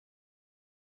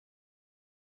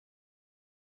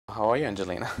How are you,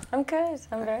 Angelina? I'm good.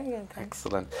 I'm very good. Thanks.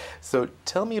 Excellent. So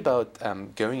tell me about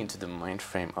going into the mind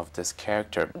frame of this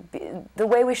character. The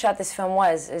way we shot this film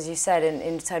was, as you said,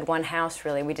 inside one house,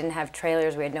 really. We didn't have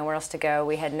trailers. We had nowhere else to go.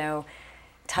 We had no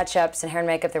touch-ups and hair and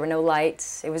makeup. There were no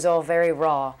lights. It was all very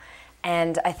raw.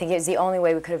 And I think it was the only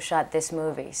way we could have shot this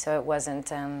movie, so it wasn't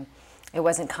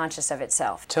conscious of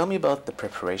itself. Tell me about the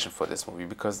preparation for this movie,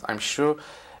 because I'm sure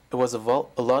it was a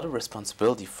lot of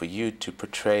responsibility for you to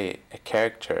portray a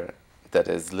character that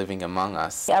is living among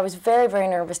us. Yeah, I was very, very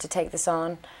nervous to take this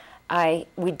on.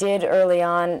 We did early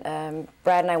on.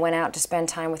 Brad and I went out to spend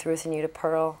time with Ruth and Yuta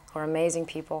Pearl, who are amazing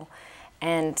people,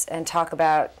 and talk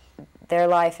about their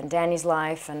life and Danny's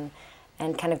life, and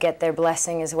kind of get their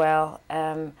blessing as well.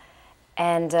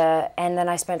 And then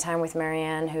I spent time with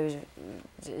Marianne, who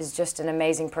is just an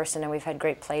amazing person, and we've had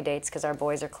great play dates because our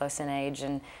boys are close in age,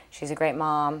 and she's a great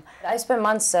mom. I spent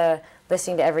months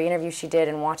listening to every interview she did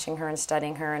and watching her and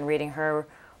studying her and reading her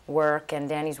work and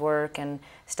Danny's work and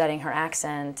studying her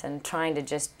accent and trying to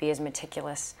just be as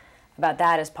meticulous about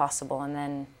that as possible, and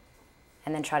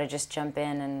then try to just jump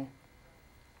in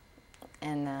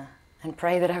and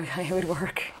pray that it would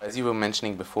work. As you were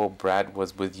mentioning before, Brad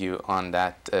was with you on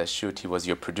that shoot. He was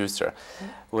your producer.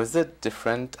 Mm-hmm. Was it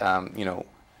different, you know,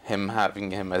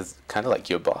 having him as kind of like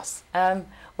your boss?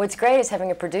 What's great is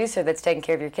having a producer that's taking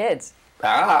care of your kids.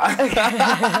 Ah,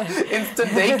 instant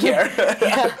daycare.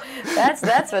 Yeah,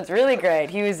 that's what's really great.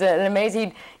 He was an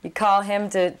amazing. You call him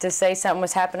to say something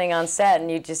was happening on set, and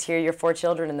you just hear your 4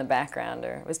 children in the background,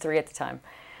 or it was 3 at the time.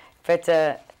 But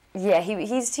yeah,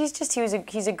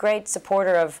 he's a great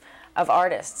supporter of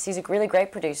artists. He's a really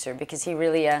great producer because he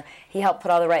really he helped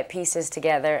put all the right pieces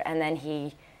together, and then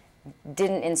he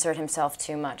didn't insert himself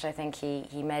too much. I think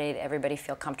he made everybody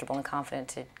feel comfortable and confident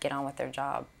to get on with their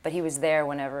job. But he was there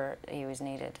whenever he was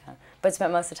needed, but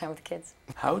spent most of the time with the kids.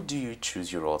 How do you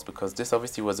choose your roles? Because this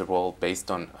obviously was a role based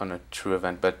on a true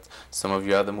event, but some of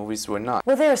your other movies were not.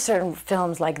 Well, there are certain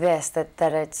films like this that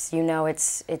it's, you know,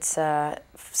 it's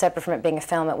separate from it being a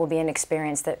film. It will be an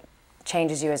experience that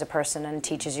changes you as a person and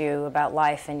teaches you about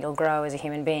life, and you'll grow as a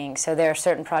human being. So there are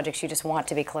certain projects you just want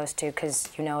to be close to because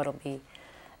you know it'll be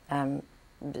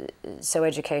so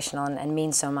educational and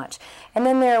mean so much. And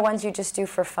then there are ones you just do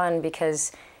for fun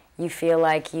because you feel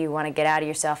like you want to get out of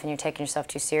yourself and you're taking yourself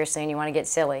too seriously and you want to get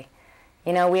silly.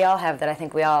 You know, we all have that. I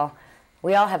think we all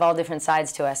have all different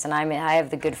sides to us, and I have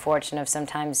the good fortune of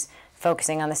sometimes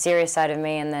focusing on the serious side of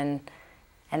me and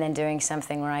then doing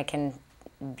something where I can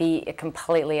be a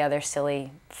completely other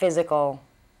silly physical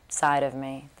side of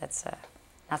me that's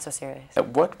not so serious. At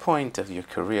what point of your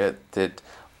career did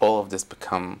all of this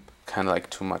become kind of like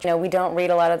too much? You know, we don't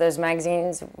read a lot of those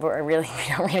magazines. We don't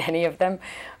read any of them.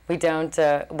 We don't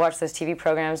watch those TV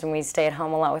programs, and we stay at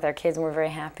home a lot with our kids, and we're very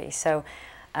happy. So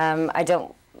I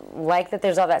don't like that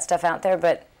there's all that stuff out there,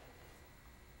 but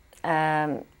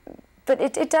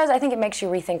it does. I think it makes you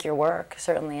rethink your work,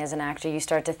 certainly, as an actor. You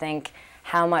start to think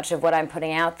how much of what I'm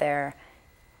putting out there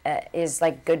is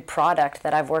like good product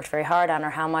that I've worked very hard on, or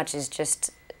how much is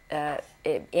just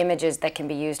images that can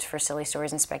be used for silly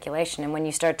stories and speculation. And when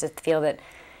you start to feel that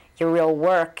your real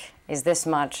work is this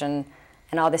much and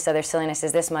all this other silliness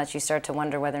is this much, you start to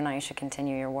wonder whether or not you should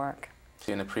continue your work.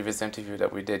 In a previous interview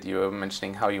that we did, you were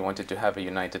mentioning how you wanted to have a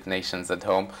United Nations at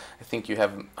home. I think you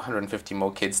have 150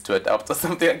 more kids to adopt or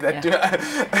something like that.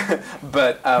 Yeah.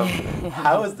 But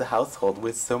how is the household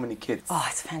with so many kids? Oh,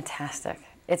 it's fantastic.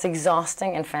 It's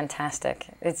exhausting and fantastic.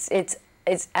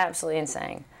 It's absolutely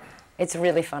insane. It's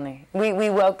really funny. We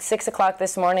woke 6 o'clock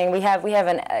this morning. We have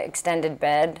an extended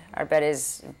bed. Our bed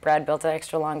is, Brad built an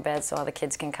extra long bed so all the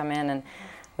kids can come in, and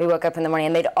we woke up in the morning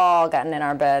and they'd all gotten in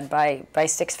our bed. By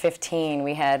 6:15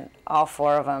 we had all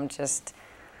 4 of them just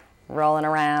rolling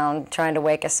around, trying to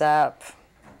wake us up,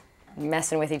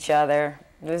 messing with each other.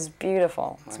 It was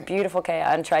beautiful. It's beautiful chaos.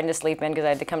 I'm trying to sleep in because I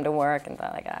had to come to work, and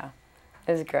thought like,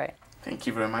 it was great. Thank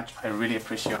you very much. I really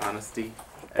appreciate your honesty.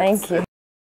 Thank you.